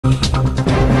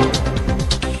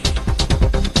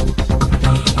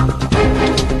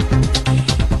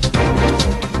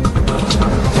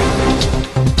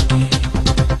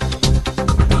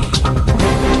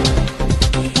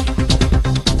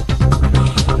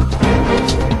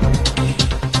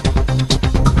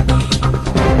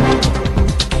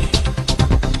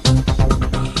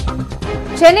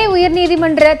சென்னை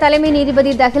உயர்நீதிமன்ற தலைமை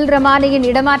நீதிபதி தஹில் ரமானியின்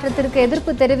இடமாற்றத்திற்கு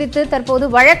எதிர்ப்பு தெரிவித்து தற்போது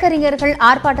வழக்கறிஞர்கள்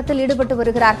ஆர்ப்பாட்டத்தில் ஈடுபட்டு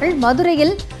வருகிறார்கள்.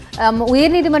 மதுரையில்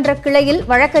உயர்நீதிமன்ற கிளையில்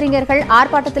வழக்கறிஞர்கள்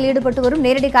ஆர்ப்பாட்டத்தில் ஈடுபட்டு வரும்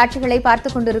நேரடி காட்சிகளை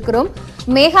பார்த்துக் கொண்டிருக்கிறோம்.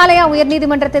 மேகாலயா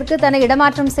உயர்நீதிமன்றத்திற்கு தன்னை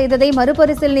இடமாற்றம் செய்ததை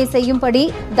மறுபரிசீலனை செய்யும்படி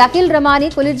தஹில் ரமானி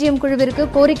கொலிஜியம் குழுவிற்கு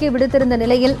கோரிக்கை விடுத்திருந்த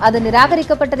நிலையில் அது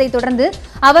நிராகரிக்கப்பட்டதை தொடர்ந்து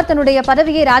அவர் தன்னுடைய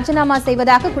பதவியை ராஜினாமா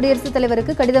செய்வதாக குடியரசுத்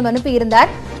தலைவருக்கு கடிதம்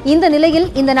அனுப்பியிருந்தார். இந்த நிலையில்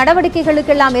இந்த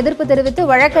நடவடிக்கைகளுக்கெல்லாம் எதிர்ப்பு தெரிவித்து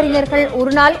வழக்கறிஞர்கள்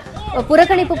ஒருநாள்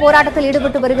புறக்கணிப்பு போராட்டத்தில்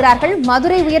ஈடுபட்டு வருகிறார்கள்.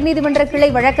 மதுரை உயர்நீதிமன்ற கிளை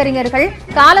வழக்கறிஞர்கள்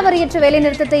காலவரையற்ற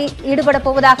வேலைநிறுத்தத்தை ஈடுபடப்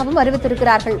போவதாகவும்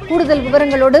அறிவித்திருக்கிறார்கள். கூடுதல்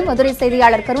விவரங்களோடு மதுரை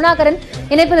செய்தியாளர் கருணாகரன்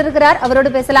இணைப்பில் இருக்கிறார்.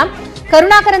 அவரோடு பேசலாம்.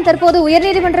 கருணாகரன், தற்போது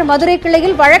உயர்நீதிமன்ற மதுரை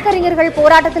கிளையில் வழக்கறிஞர்கள்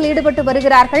போராட்டத்தில் ஈடுபட்டு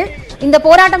வருகிறார்கள். இந்த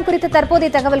போராட்டம் குறித்த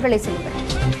தற்போதைய தகவல்களை சொல்லுங்கள்.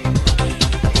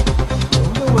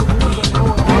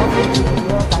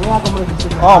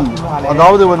 ஆம்,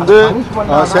 அதாவது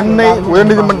சென்னை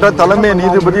உயர்நீதிமன்ற தலைமை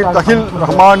நீதிபதி தஹில்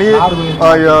ரஹ்மானி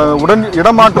உடன்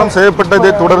இடமாற்றம்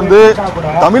செய்யப்பட்டதை தொடர்ந்து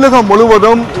தமிழகம்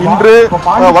முழுவதும் இன்று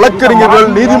வழக்கறிஞர்கள்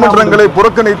நீதிமன்றங்களை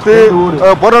புறக்கணித்து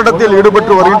போராட்டத்தில்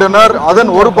ஈடுபட்டு வருகின்றனர்.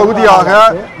 அதன் ஒரு பகுதியாக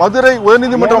மதுரை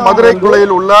உயர்நீதிமன்ற மதுரை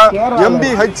கிளையில் உள்ள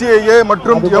MBHAA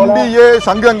மற்றும் MBA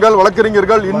சங்கங்கள்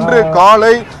வழக்கறிஞர்கள் இன்று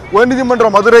காலை உயர்நீதிமன்ற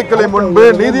மதுரை கிளை முன்பு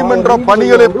நீதிமன்ற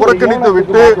பணிகளை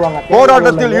புறக்கணித்துவிட்டு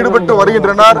போராட்டத்தில் ஈடுபட்டு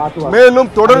வருகின்றனர். மேலும்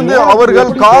தொடர்ந்து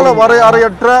அவர்கள் கால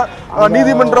வரையறையற்ற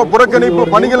நீதிமன்ற புறக்கணிப்பு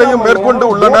பணிகளையும் மேற்கொண்டு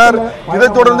உள்ளனர்.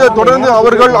 இதைத் தொடர்ந்து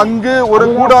அவர்கள் அங்கு ஒரு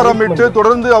கூடாரமிட்டு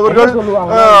தொடர்ந்து அவர்கள்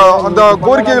அந்த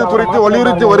கோரிக்கைகள் குறித்து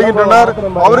வலியுறுத்தி வருகின்றனர்.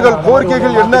 அவர்கள்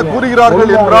கோரிக்கைகள் என்ன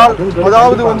கூறுகிறார்கள் என்றால்,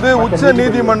 அதாவது உச்ச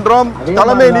நீதிமன்றம்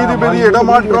தலைமை நீதிபதி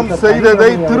இடமாற்றம் செய்ததை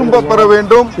திரும்ப பெற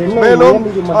வேண்டும். மேலும்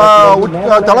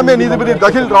தலைமை நீதிபதி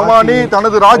தஹில் ரமானி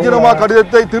தனது ராஜினாமா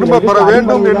கடிதத்தை திரும்ப பெற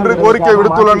வேண்டும் என்று கோரிக்கை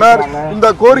விடுத்துள்ளனர். இந்த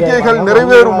கோரிக்கைகள்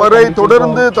நிறைவேறும் வரை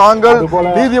தொடர்ந்து தாங்கள்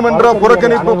நீதிமன்ற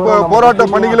புறக்கணிப்பு போராட்ட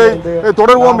பணிகளை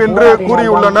தொடர்வோம் என்று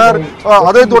கூறியுள்ளனர்.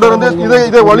 அதைத் தொடர்ந்து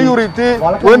இதை வலியுறுத்தி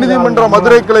உயர்நீதிமன்ற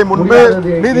மதுரை கிளை முன்பு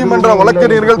நீதிமன்ற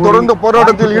வழக்கறிஞர்கள் தொடர்ந்து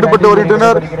போராட்டத்தில் ஈடுபட்டு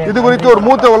வருகின்றனர். இது குறித்து ஒரு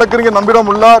மூத்த வழக்கறிஞர்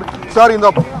நம்மிடம் உள்ளார். சார்,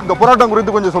 இந்த போராட்டம்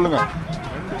குறித்து கொஞ்சம் சொல்லுங்க.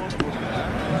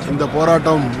 இந்த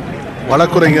போராட்டம்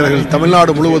வழக்கறிஞர்கள்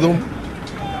தமிழ்நாடு முழுவதும்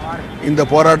இந்த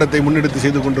போராட்டத்தை முன்னெடுத்து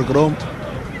செய்து கொண்டிருக்கிறோம்.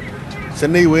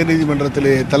 சென்னை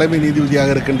உயர்நீதிமன்றத்திலே தலைமை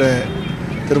நீதிபதியாக இருக்கின்ற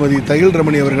திருமதி தஹில்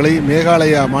ரமணி அவர்களை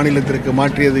மேகாலயா மாநிலத்திற்கு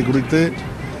மாற்றியதை குறித்து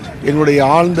எங்களுடைய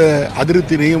ஆழ்ந்த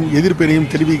அதிருப்தியினையும் எதிர்ப்பினையும்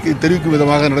தெரிவிக்கும்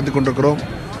விதமாக நடந்து கொண்டிருக்கிறோம்.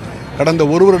 கடந்த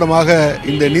ஒரு வருடமாக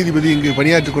இந்த நீதிபதி இங்கு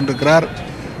பணியாற்றி கொண்டிருக்கிறார்.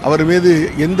 அவர் மீது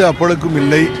எந்த அப்பழுக்கும்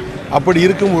இல்லை. அப்படி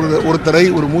இருக்கும் ஒருத்தரை,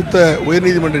 ஒரு மூத்த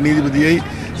உயர்நீதிமன்ற நீதிபதியை,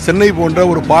 சென்னை போன்ற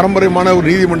ஒரு பாரம்பரியமான ஒரு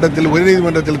நீதிமன்றத்தில்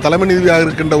உயர்நீதிமன்றத்தில் தலைமை நீதிபதியாக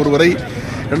இருக்கின்ற ஒருவரை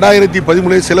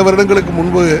 2013 சில வருடங்களுக்கு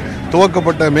முன்பு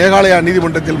துவக்கப்பட்ட மேகாலயா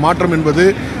நீதிமன்றத்தில் மாற்றம் என்பது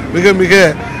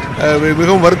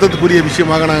மிகவும் வருத்தத்துக்குரிய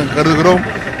விஷயமாக நாங்கள் கருதுகிறோம்.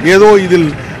 ஏதோ இதில்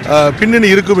பின்னணி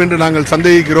இருக்கும் என்று நாங்கள்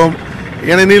சந்தேகிக்கிறோம்.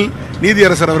 ஏனெனில்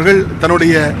நீதியரசர் அவர்கள்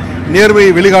தன்னுடைய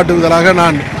நேர்மையை வெளிக்காட்டுவதாக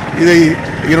நான்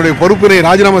என்னுடைய பொறுப்பினை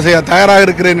ராஜினாமா செய்ய தயாராக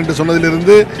இருக்கிறேன் என்று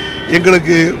சொன்னதிலிருந்து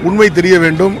எங்களுக்கு உண்மை தெரிய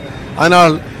வேண்டும்.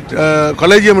 அதனால்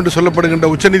கொலேஜியம் என்று சொல்லப்படுகின்ற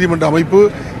உச்சநீதிமன்ற அமைப்பு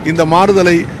இந்த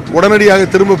மாறுதலை உடனடியாக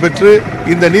திரும்ப பெற்று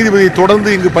இந்த நீதிபதியை தொடர்ந்து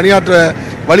இங்கு பணியாற்ற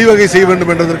வழிவகை செய்ய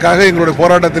வேண்டும் என்பதற்காக எங்களுடைய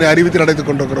போராட்டத்தினை அறிவித்து நடத்திக்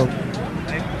கொண்டிருக்கிறோம்.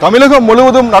 தமிழகம்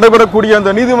முழுவதும் நடைபெறக்கூடிய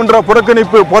அந்த நீதிமன்ற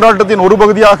புறக்கணிப்பு போராட்டத்தின் ஒரு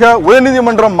பகுதியாக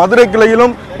உயர்நீதிமன்றம் மதுரை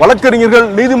கிளையிலும் வழக்கறிஞர்கள்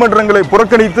நீதிமன்றங்களை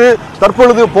புறக்கணித்து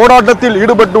தற்பொழுது போராட்டத்தில்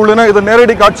ஈடுபட்டுள்ளனர். இதன்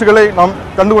நேரடி காட்சிகளை நாம்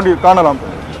காணலாம்.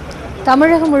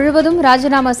 தமிழகம் முழுவதும்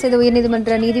ராஜினாமா செய்த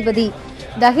உயர்நீதிமன்ற நீதிபதி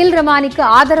தஹில் ரமானிக்கு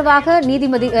ஆதரவாக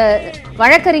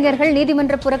வழக்கறிஞர்கள்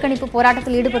நீதிமன்ற புறக்கணிப்பு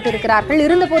போராட்டத்தில் ஈடுபட்டு இருக்கிறார்கள்.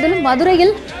 இருந்தபோதிலும்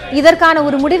மதுரையில் இதற்கான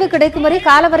ஒரு முடிவு கிடைக்கும் வரை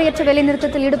காலவரையற்ற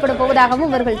வேலைநிறுத்தத்தில் ஈடுபட போவதாகவும்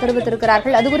அவர்கள்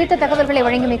தெரிவித்திருக்கிறார்கள். அது குறித்த தகவல்களை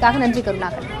வழங்கியமைக்காக நன்றி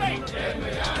கருணாகரன்.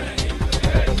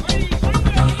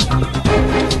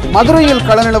 மதுரையில்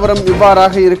கள நிலவரம்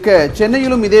இவ்வாறாக இருக்க,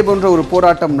 சென்னையிலும் இதே போன்ற ஒரு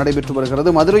போராட்டம் நடைபெற்று வருகிறது.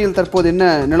 மதுரையில் தற்போது என்ன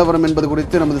நிலவரம் என்பது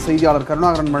குறித்து நமது செய்தியாளர்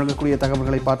கருணாகரன் வழங்கக்கூடிய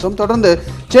தகவல்களை பார்த்தோம். தொடர்ந்து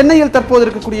சென்னையில் தற்போது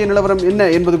இருக்கக்கூடிய நிலவரம் என்ன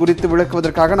என்பது குறித்து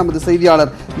விளக்குவதற்காக நமது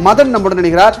செய்தியாளர் மதன் நம்முடன்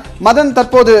இணைகிறார். மதன்,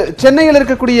 தற்போது சென்னையில்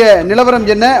இருக்கக்கூடிய நிலவரம்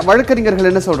என்ன? வழக்கறிஞர்கள்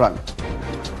என்ன சொல்றாங்க?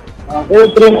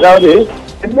 அதாவது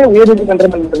சென்னை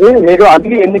உயர்நீதிமன்றம் என்பது மிக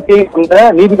அதிக எண்ணிக்கை கொண்ட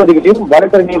நீதிபதிகளையும்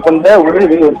வழக்கறிஞர்கள் கொண்ட ஒரு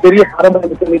பெரிய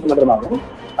பாரம்பரிய நீதிமன்றமாகும்.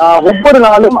 ஒவ்வொரு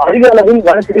நாளும் அதிக அளவில்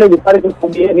வழக்குகளை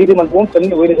விசாரிக்கக்கூடிய நீதிமன்றமும்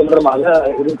சென்னை உயர்நீதிமன்றமாக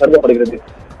இது கருதப்படுகிறது.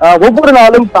 ஒவ்வொரு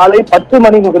நாளும் காலை 10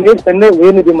 மணி முதலே சென்னை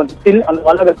உயர்நீதிமன்றத்தில் அந்த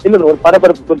வளாகத்தில் ஒரு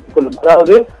பரபரப்பு குறித்துக் கொள்ளும்.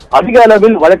 அதாவது அதிக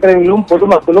அளவில் வழக்கறிஞர்களும்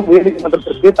பொதுமக்களும்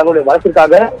உயர்நீதிமன்றத்திற்கு தங்களுடைய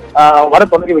வழக்கிற்காக வர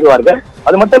தொடங்கி விடுவார்கள்.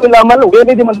 அது மட்டும் இல்லாமல்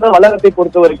உயர்நீதிமன்ற வளாகத்தை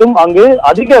பொறுத்த வரைக்கும் அங்கு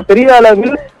அதிக பெரிய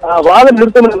அளவில் வாகன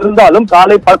நிறுத்தம் இருந்தாலும்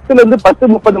காலை 10 to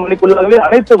 10:30 மணிக்குள்ளாகவே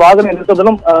அனைத்து வாகன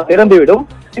நிறுத்தங்களும் நிரம்பிவிடும்.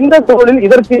 இந்த சூழலில்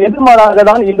இதற்கு எதிர்மாறாக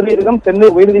தான் இன்றைய தினம் சென்னை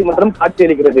உயர்நீதிமன்றம்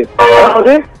காட்சியளிக்கிறது.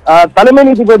 அதாவது தலைமை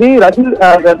நீதிபதி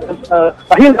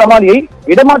தஹில் ரமானியை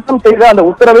இடமாற்றம் செய்த அந்த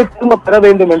உத்தரவை திரும்ப பெற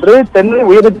வேண்டும் என்று சென்னை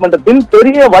உயர்நீதிமன்றத்தில்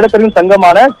பெரிய வழக்கறிஞர்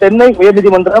சங்கமான சென்னை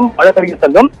உயர்நீதிமன்றம் வழக்கறிஞர்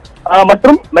சங்கம்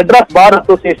மற்றும் மெட்ராஸ் பார்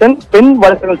அசோசியேஷன், பெண்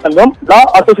வழக்கறிஞர் சங்கம், லா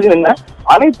அசோசியேஷன் என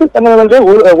அனைத்து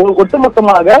சங்கங்களும்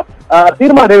ஒட்டுமொத்தமாக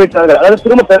தீர்மானம் நிறைவேற்றினார்கள். அதாவது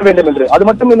திரும்ப பெற வேண்டும் என்று. அது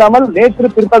மட்டும் இல்லாமல் நேற்று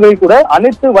பிற்பகலில் கூட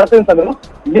அனைத்து வழக்கறிஞர் சங்கங்களும்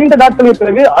நீண்ட நாட்களுக்கு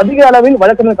பிறகு அதிக அளவில்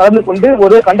வழக்கறிஞர் கலந்து கொண்டு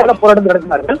ஒரு கண்டன போராட்டம்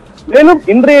நடத்தினார்கள். மேலும்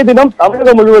இன்றைய தினம்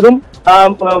தமிழகம் முழுவதும்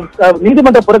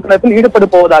நீதிமன்ற புறக்கணிப்பில் ஈடுபட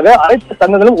போவதாக அனைத்து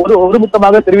சங்கங்களும்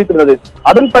ஒருமித்தமாக தெரிவித்துள்ளது.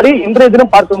 அதன்படி இன்றைய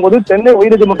தினம் பார்க்கும்போது சென்னை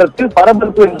உயர்நீதிமன்றத்தில்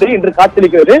பரபரப்பு என்று இன்று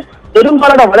காட்சியளிக்கிறது.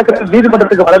 பெரும்பாலான வழக்கறிஞர்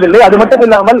நீதிமன்றத்துக்கு வரவில்லை. அது மட்டும்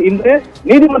இல்லாமல் இன்று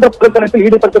நீதிமன்ற புறக்கணிப்பில்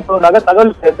ஈடுபடுத்தப்படுவதாக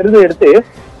தகவல் தெரிந்தெடுத்து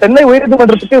சென்னை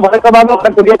உயர்நீதிமன்றத்துக்கு வழக்கமாக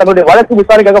வரக்கூடிய தன்னுடைய வழக்கு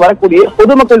விசாரணைக்காக வரக்கூடிய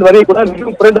பொதுமக்கள் வரை கூட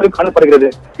மிகவும் குறைந்தது காணப்படுகிறது.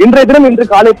 இன்றைய தினம் இன்று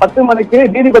காலை 10 மணிக்கு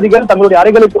நீதிபதிகள் தங்களுடைய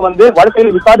அறைகளுக்கு வந்து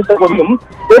வழக்குகளை விசாரித்த போதிலும்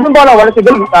பெரும்பாலான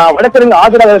வழக்குகள் வழக்கறிஞர்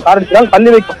ஆஜராக காரணத்தினால்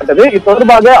தள்ளி வைக்கப்பட்டது. இது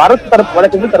தொடர்பாக அரசு தரப்பு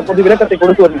வழக்குகள் தற்போது விளக்கத்தை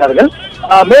கொடுத்து வருகிறார்கள்.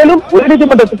 மேலும்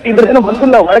உயர்நீதிமன்றத்துக்கு இன்றைய தினம்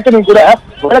வந்துள்ள வழக்கிலும் கூட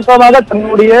வழக்கமாக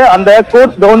தன்னுடைய அந்த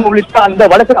கோர்ட் கவுன் உள்ளிட்ட அந்த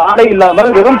வழக்கு ஆடை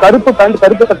இல்லாமல் வெறும் கருப்பு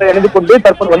சட்டை அணிந்து கொண்டு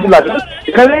தற்போது வந்துள்ளார்கள்.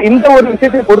 எனவே இந்த ஒரு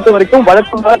விஷயத்தை பொறுத்த வரைக்கும்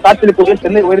வழக்கமாக காட்சியளிக்கூடிய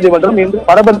சென்னை உயர்நீதிமன்றம் இன்று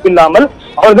பரபரப்பு இல்லாமல்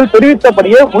அவர்கள்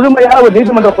தெரிவித்தபடியே முழுமையாக ஒரு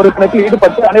நீதிமன்ற பொறுப்பினத்தில்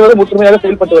ஈடுபட்டு அனைவரும் ஒற்றுமையாக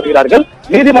செயல்பட்டு வருகிறார்கள்.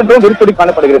 நீதிமன்றம் விருப்படி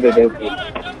காணப்படுகிறது.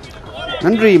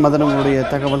 நன்றி மதன், உங்களுடைய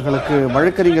தகவல்களுக்கு.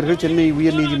 வழக்கறிஞர்கள் சென்னை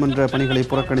உயர்நீதிமன்ற பணிகளை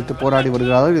புறக்கணித்து போராடி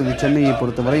வருகிறார்கள். இது சென்னையை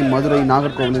பொறுத்தவரை மதுரை,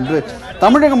 நாகர்கோவில் என்று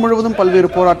தமிழகம் முழுவதும்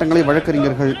பல்வேறு போராட்டங்களை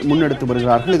வழக்கறிஞர்கள் முன்னெடுத்து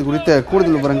வருகிறார்கள். இது குறித்த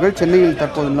கூடுதல் விவரங்கள், சென்னையில்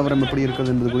தற்போது நிலவரம் எப்படி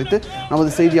இருக்கிறது என்பது குறித்து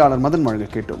நமது செய்தியாளர் மதன் வழங்க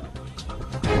கேட்டோம்.